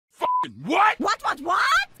What? What?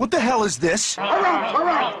 What the hell is this? Harumph.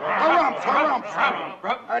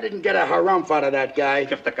 I didn't get a harumph out of that guy.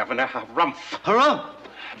 Give the governor harumph. Harumph?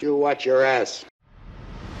 You watch your ass.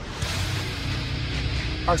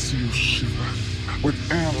 I see you shiver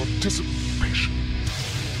with anticipation.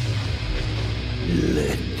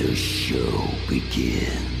 Let the show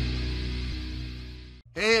begin.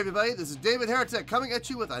 Hey everybody, this is David Heretic coming at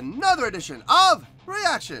you with another edition of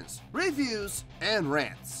Reactions, Reviews, and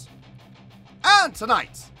Rants. And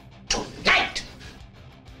tonight...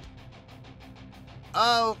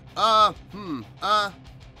 No,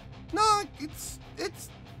 it's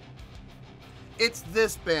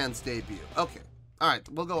this band's debut. Okay, alright,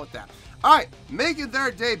 we'll go with that. Alright, making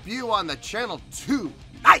their debut on the channel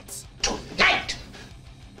tonight,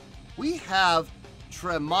 we have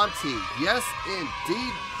Tremonti. Yes,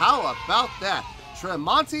 indeed. How about that?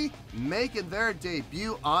 Tremonti making their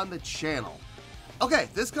debut on the channel. Okay,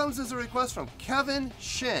 this comes as a request from Kevin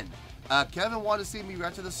Shin. Kevin wanted to see me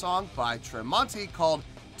react to the song by Tremonti called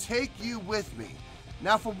Take You With Me.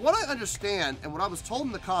 Now, from what I understand and what I was told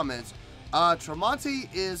in the comments, Tremonti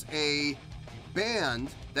is a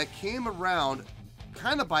band that came around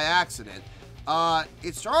kind of by accident.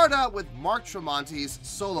 It started out with Mark Tremonti's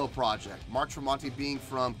solo project. Mark Tremonti being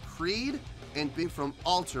from Creed and being from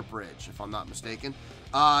Alter Bridge, if I'm not mistaken.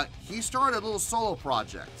 He started a little solo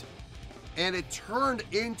project, and it turned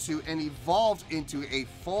into and evolved into a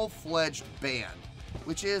full-fledged band,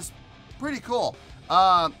 which is pretty cool.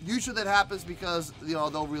 Usually that happens because, you know,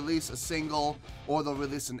 they'll release a single or they'll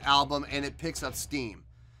release an album and it picks up steam.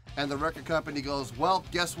 And the record company goes, well,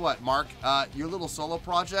 guess what, Mark? Your little solo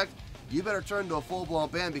project, you better turn to a full-blown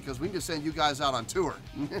band because we need to send you guys out on tour.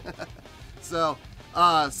 So,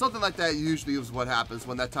 something like that usually is what happens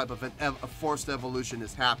when that type of a forced evolution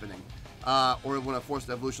is happening. Or when a forced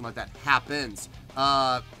evolution like that happens.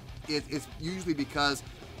 It's usually because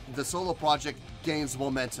the solo project gains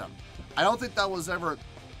momentum. I don't think that was ever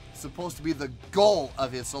supposed to be the goal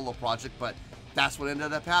of his solo project, but that's what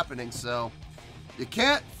ended up happening. So, you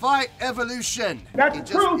can't fight evolution.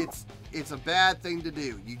 That's true. It's a bad thing to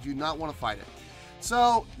do. You do not want to fight it.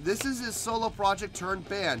 So, this is his solo project turned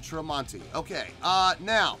band, Tremonti. Okay,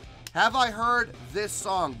 now, have I heard this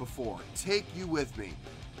song before? Take You With Me.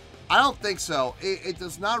 I don't think so. It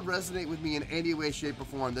does not resonate with me in any way, shape, or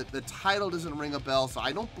form. The title doesn't ring a bell, so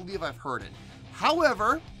I don't believe I've heard it.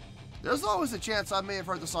 However, there's always a chance I may have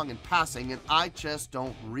heard the song in passing, and I just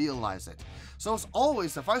don't realize it. So it's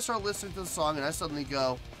always, if I start listening to the song and I suddenly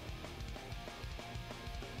go,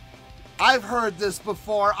 I've heard this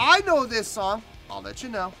before, I know this song, I'll let you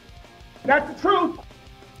know. That's the truth.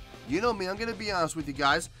 You know me, I'm going to be honest with you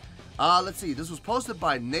guys. Let's see, this was posted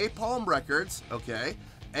by Napalm Records, okay,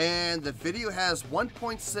 and the video has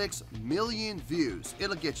 1.6 million views.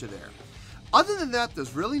 It'll get you there. Other than that,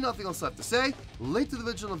 there's really nothing else left to say. Link to the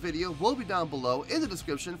original video will be down below in the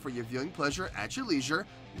description for your viewing pleasure at your leisure.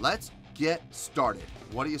 Let's get started.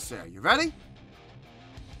 What do you say? Are you ready?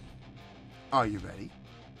 Are you ready?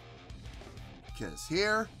 Because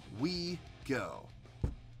here we go.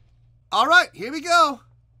 All right, here we go.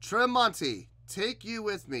 Tremonti, Take You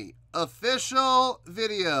With Me, official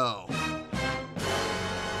video.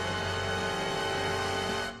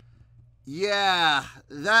 Yeah,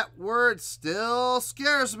 that word still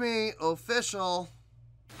scares me. Official.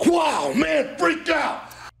 Wow, man, freaked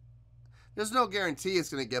out! There's no guarantee it's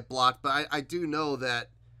going to get blocked, but I do know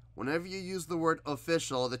that whenever you use the word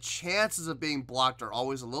official, the chances of being blocked are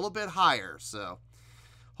always a little bit higher, so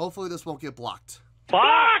hopefully this won't get blocked.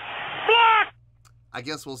 Block! Block! I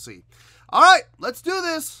guess we'll see. All right, let's do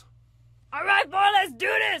this. All right, boy, let's do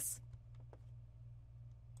this.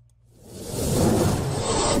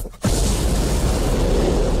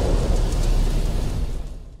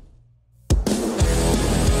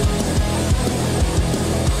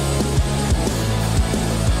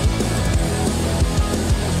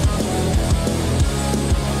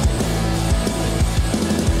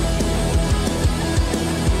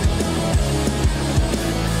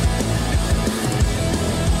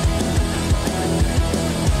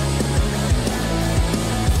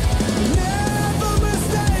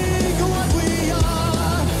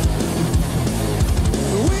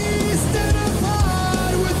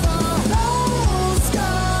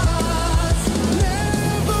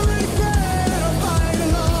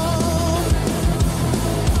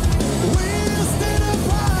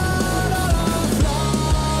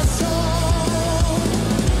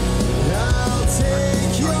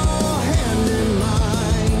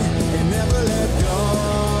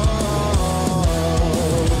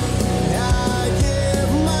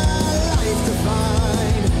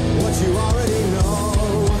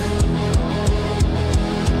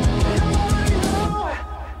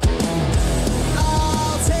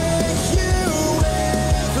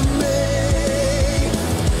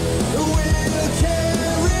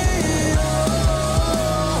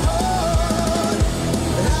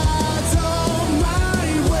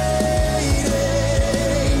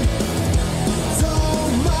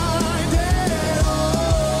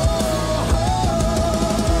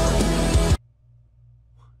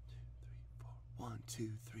 2,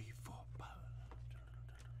 3, 4.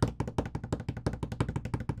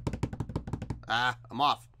 Ah, I'm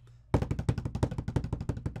off.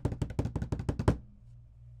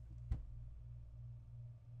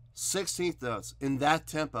 Sixteenth notes in that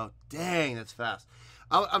tempo. Dang, that's fast.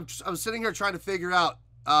 I was sitting here trying to figure out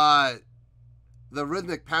the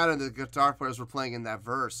rhythmic pattern that the guitar players were playing in that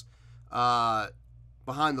verse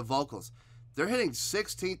behind the vocals. They're hitting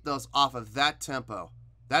 16th notes off of that tempo.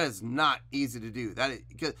 That is not easy to do. That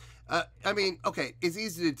is, I mean, okay, it's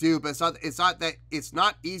easy to do, but it's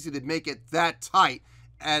not easy to make it that tight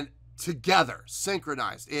and together,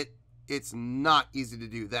 synchronized. It's not easy to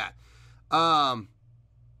do that.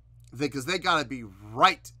 Because they got to be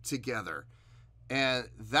right together, and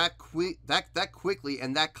that quickly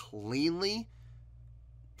and that cleanly.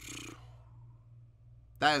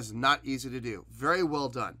 That is not easy to do. Very well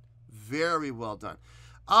done. Very well done.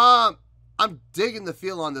 I'm digging the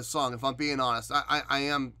feel on this song, if I'm being honest. I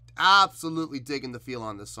am absolutely digging the feel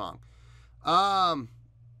on this song.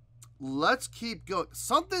 Let's keep going.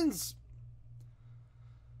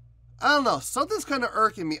 I don't know. Something's kind of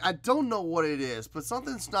irking me. I don't know what it is, but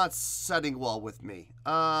something's not setting well with me.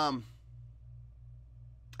 And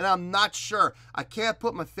I'm not sure. I can't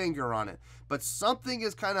put my finger on it. But something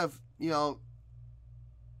is kind of, you know,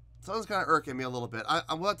 something's kind of irking me a little bit.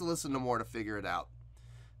 I will have to listen to more to figure it out.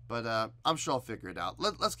 But I'm sure I'll figure it out.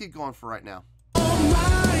 Let's keep going for right now.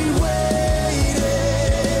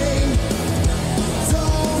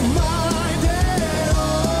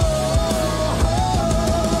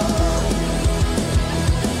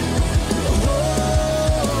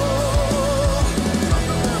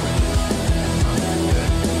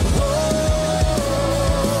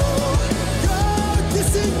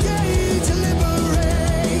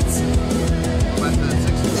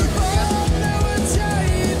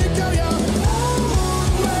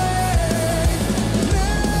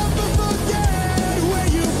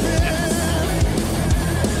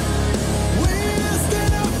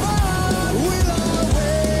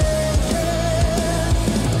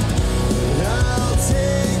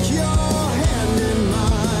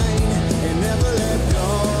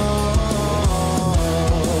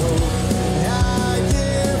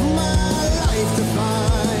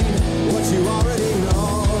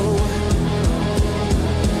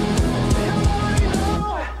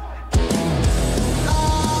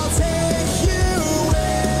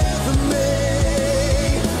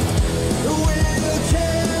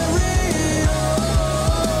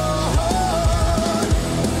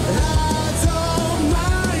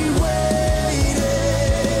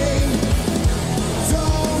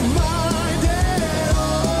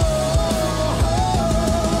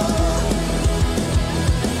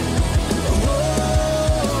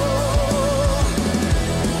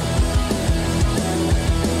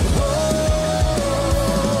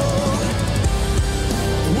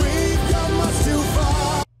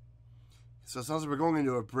 So it sounds like we're going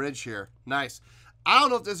into a bridge here. Nice. I don't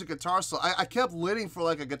know if there's a guitar solo. I kept waiting for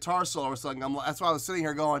like a guitar solo or something. That's why I was sitting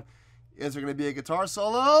here going, is there going to be a guitar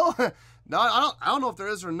solo? No, I don't know if there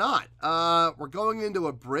is or not. We're going into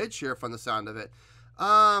a bridge here from the sound of it.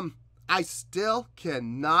 I still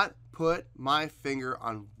cannot put my finger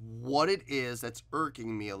on what it is that's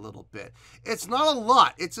irking me a little bit. It's not a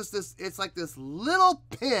lot. It's just this, it's like this little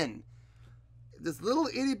pin. This little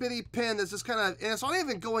itty bitty pin that's just kind of, and it's not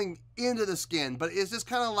even going into the skin, but it's just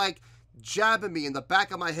kind of like jabbing me in the back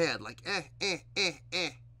of my head, like And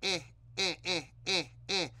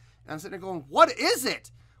I'm sitting there going, what is it?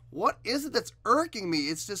 What is it that's irking me?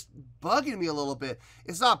 It's just bugging me a little bit.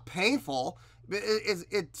 It's not painful.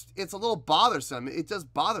 It's a little bothersome. It does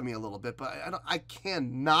bother me a little bit, but I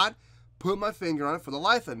cannot put my finger on it for the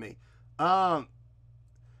life of me.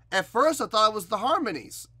 At first, I thought it was the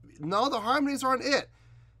harmonies. No, the harmonies aren't it,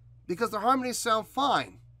 because the harmonies sound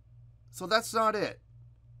fine. So that's not it.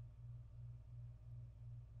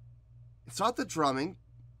 It's not the drumming.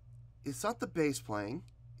 It's not the bass playing.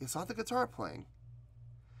 It's not the guitar playing.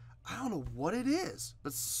 I don't know what it is,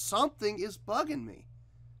 but something is bugging me.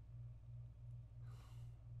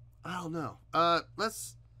 I don't know.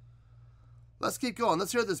 Let's keep going.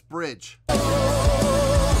 Let's hear this bridge.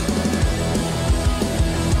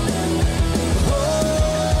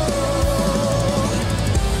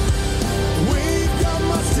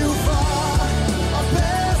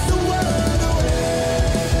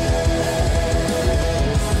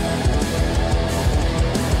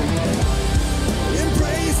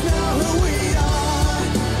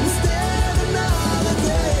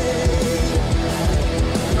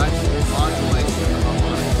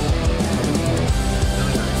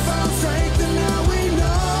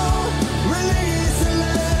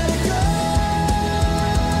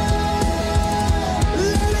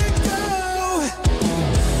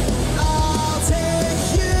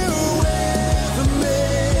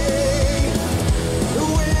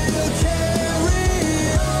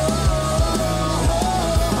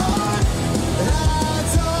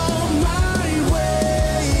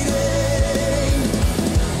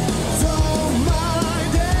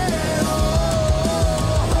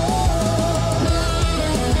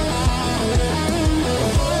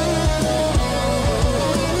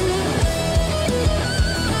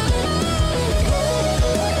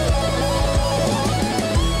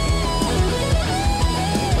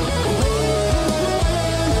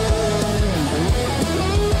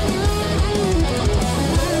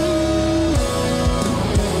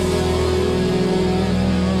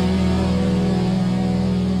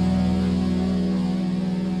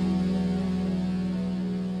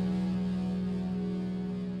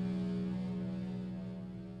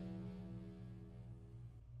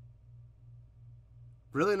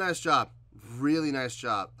 Really nice job. Really nice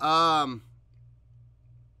job. I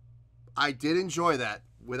did enjoy that.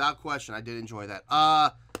 Without question, I did enjoy that.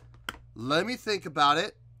 Let me think about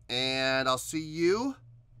it, and I'll see you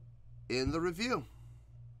in the review.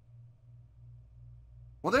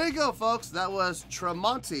 Well, there you go, folks. That was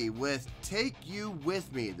Tremonti with Take You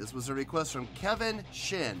With Me. This was a request from Kevin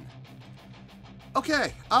Shin.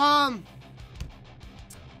 Okay, I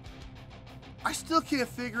still can't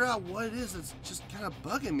figure out what it is that's just kind of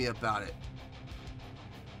bugging me about it.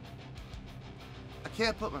 I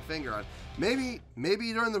can't put my finger on it.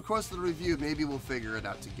 Maybe during the course of the review, maybe we'll figure it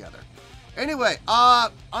out together. Anyway,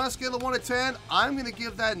 on a scale of 1 to 10, I'm going to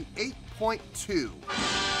give that an 8.2.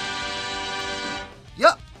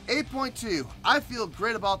 Yep, 8.2. I feel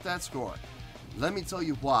great about that score. Let me tell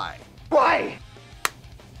you why. Why?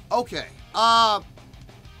 Okay, I'm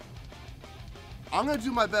going to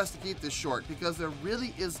do my best to keep this short because there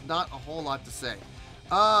really is not a whole lot to say.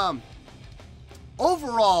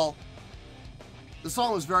 Overall, the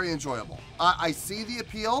song was very enjoyable. I see the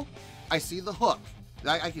appeal. I see the hook.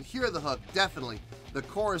 I can hear the hook, definitely. The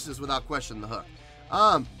chorus is without question the hook.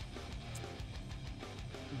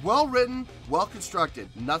 Well written, well constructed.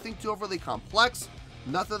 Nothing too overly complex.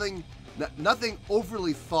 Nothing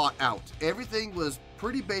overly thought out. Everything was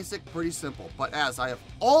pretty basic, pretty simple. But as I have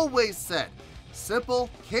always said, simple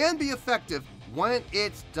can be effective when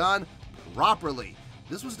it's done properly.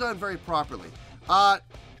 This was done very properly.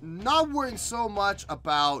 Not worrying so much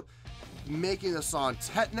about making the song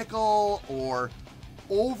technical or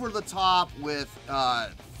over the top with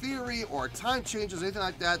theory or time changes, anything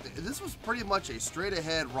like that. This was pretty much a straight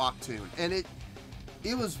ahead rock tune, and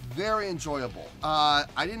it was very enjoyable. I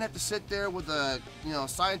didn't have to sit there with a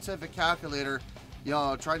scientific calculator,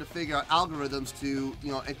 trying to figure out algorithms to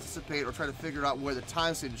anticipate or try to figure out where the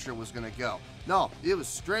time signature was going to go. No, it was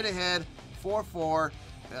straight ahead, 4/4.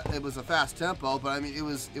 It was a fast tempo, but I mean it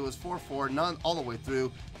was 4/4, none all the way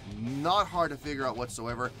through. Not hard to figure out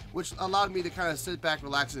whatsoever, which allowed me to kind of sit back,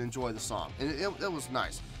 relax, and enjoy the song. And it was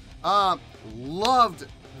nice. Loved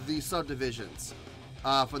the subdivisions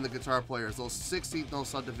from the guitar players, those 16th note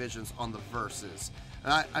subdivisions on the verses.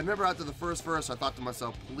 And I remember after the first verse, I thought to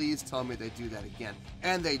myself, please tell me they do that again.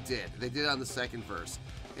 And they did. They did it on the second verse.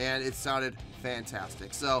 And it sounded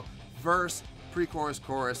fantastic. So, verse, pre-chorus,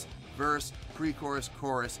 chorus, verse, pre-chorus,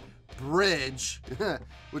 chorus, bridge,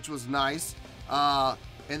 which was nice.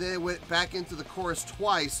 And then it went back into the chorus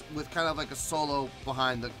twice with kind of like a solo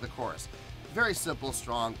behind the chorus. Very simple,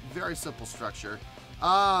 strong, very simple structure.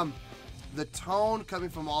 The tone coming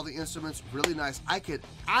from all the instruments, really nice. I could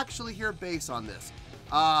actually hear bass on this.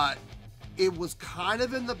 It was kind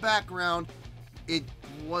of in the background. It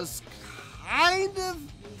was kind of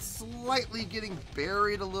slightly getting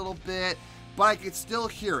buried a little bit, but I could still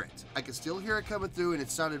hear it. I could still hear it coming through, and it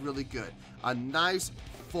sounded really good. A nice,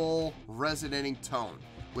 full, resonating tone,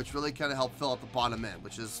 which really kind of helped fill out the bottom end,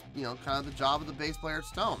 which is, kind of the job of the bass player's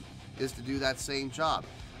tone, is to do that same job.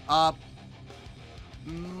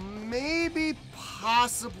 Maybe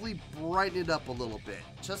possibly brighten it up a little bit,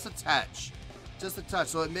 just a touch,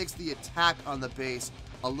 so it makes the attack on the bass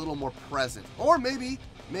a little more present, or maybe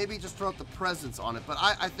just throw up the presence on it. But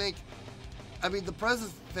I think the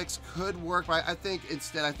presence fix could work, but I think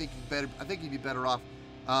instead, I think you'd be better off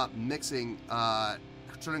mixing,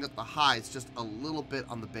 turning up the highs just a little bit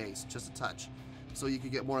on the bass, just a touch, so you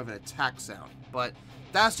could get more of an attack sound. But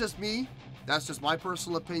that's just me. That's just my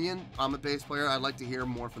personal opinion. I'm a bass player. I'd like to hear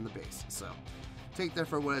more from the bass, so take that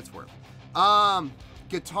for what it's worth.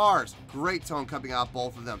 Guitars, great tone coming out,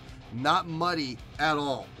 both of them. Not muddy at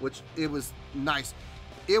all, which it was nice.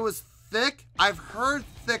 It was thick. I've heard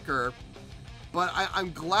thicker, but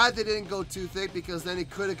I'm glad they didn't go too thick, because then it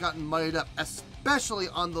could have gotten muddied up, especially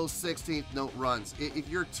on those 16th note runs. If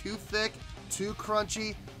you're too thick, too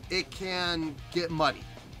crunchy, it can get muddy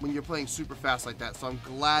when you're playing super fast like that, so I'm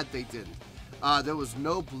glad they didn't. There was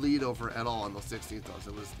no bleed over at all on those 16th notes.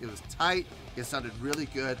 It was tight. It sounded really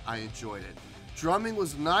good. I enjoyed it. Drumming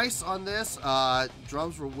was nice on this.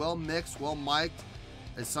 Drums were well mixed, well mic'd.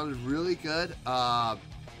 It sounded really good.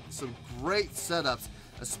 Some great setups,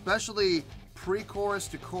 especially pre-chorus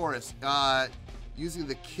to chorus, using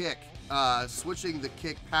the kick, switching the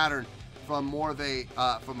kick pattern from more of a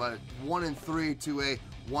 1 and 3 to a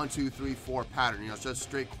 1, 2, 3, 4 pattern. It's just a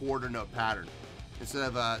straight quarter note pattern instead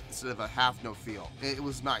of a half note feel. It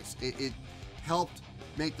was nice. It helped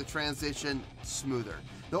make the transition smoother.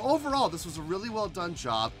 Now, overall, this was a really well done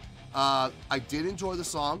job. I did enjoy the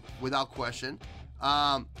song without question.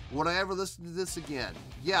 Would I ever listen to this again?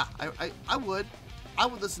 Yeah, I would. I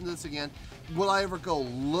would listen to this again. Will I ever go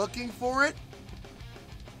looking for it?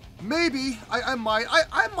 maybe I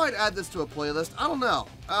might add this to a playlist. I don't know.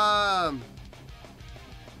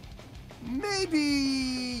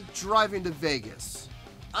 Maybe driving to Vegas.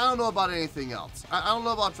 I don't know about anything else. I don't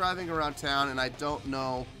know about driving around town, and I don't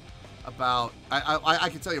know about... I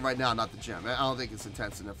can tell you right now, not the gym. I don't think it's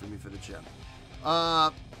intense enough for me for the gym.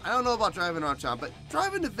 I don't know about driving around town, but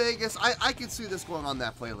driving to Vegas, I can see this going on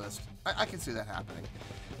that playlist. I can see that happening.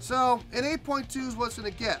 So, an 8.2 is what it's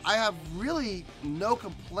going to get. I have really no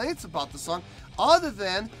complaints about the song, other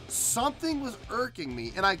than something was irking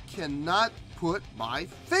me, and I cannot put my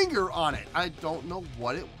finger on it. I don't know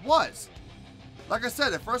what it was. Like I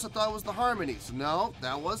said, at first I thought it was the harmonies. No,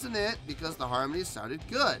 that wasn't it, because the harmonies sounded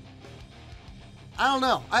good. I don't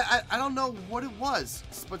know. I don't know what it was,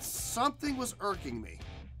 but something was irking me.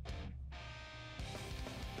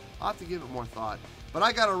 I'll have to give it more thought. But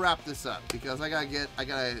I gotta wrap this up because I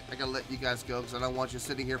gotta let you guys go because I don't want you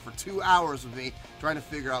sitting here for 2 hours with me trying to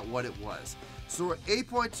figure out what it was. So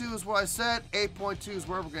 8.2 is what I said. 8.2 is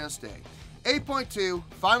where we're gonna stay. 8.2,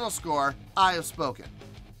 final score, I have spoken.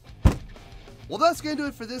 Well, that's going to do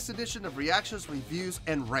it for this edition of Reactions, Reviews,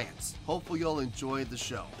 and Rants. Hopefully you'll enjoy the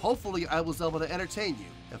show. Hopefully I was able to entertain you.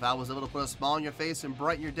 If I was able to put a smile on your face and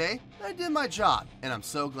brighten your day, I did my job, and I'm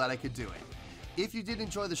so glad I could do it. If you did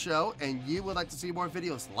enjoy the show and you would like to see more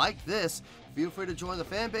videos like this, feel free to join the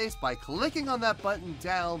fan base by clicking on that button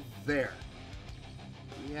down there.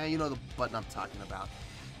 Yeah, you know the button I'm talking about.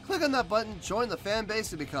 Click on that button, join the fan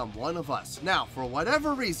base, and become one of us. Now, for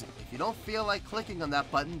whatever reason, if you don't feel like clicking on that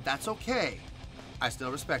button, that's okay. I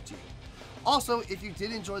still respect you. Also, if you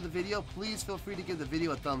did enjoy the video, please feel free to give the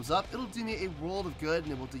video a thumbs up. It'll do me a world of good,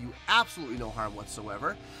 and it will do you absolutely no harm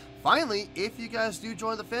whatsoever. Finally, if you guys do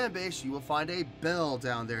join the fan base, you will find a bell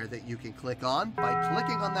down there that you can click on. By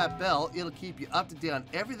clicking on that bell, it'll keep you up to date on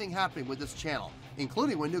everything happening with this channel,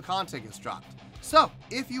 including when new content gets dropped. So,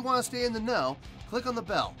 if you want to stay in the know, click on the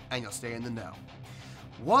bell, and you'll stay in the know.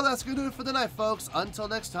 Well, that's going to do it for the night, folks. Until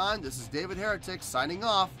next time, this is David Heretic signing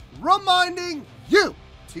off, reminding you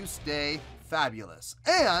to stay fabulous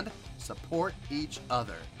and support each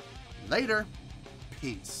other. Later.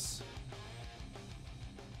 Peace.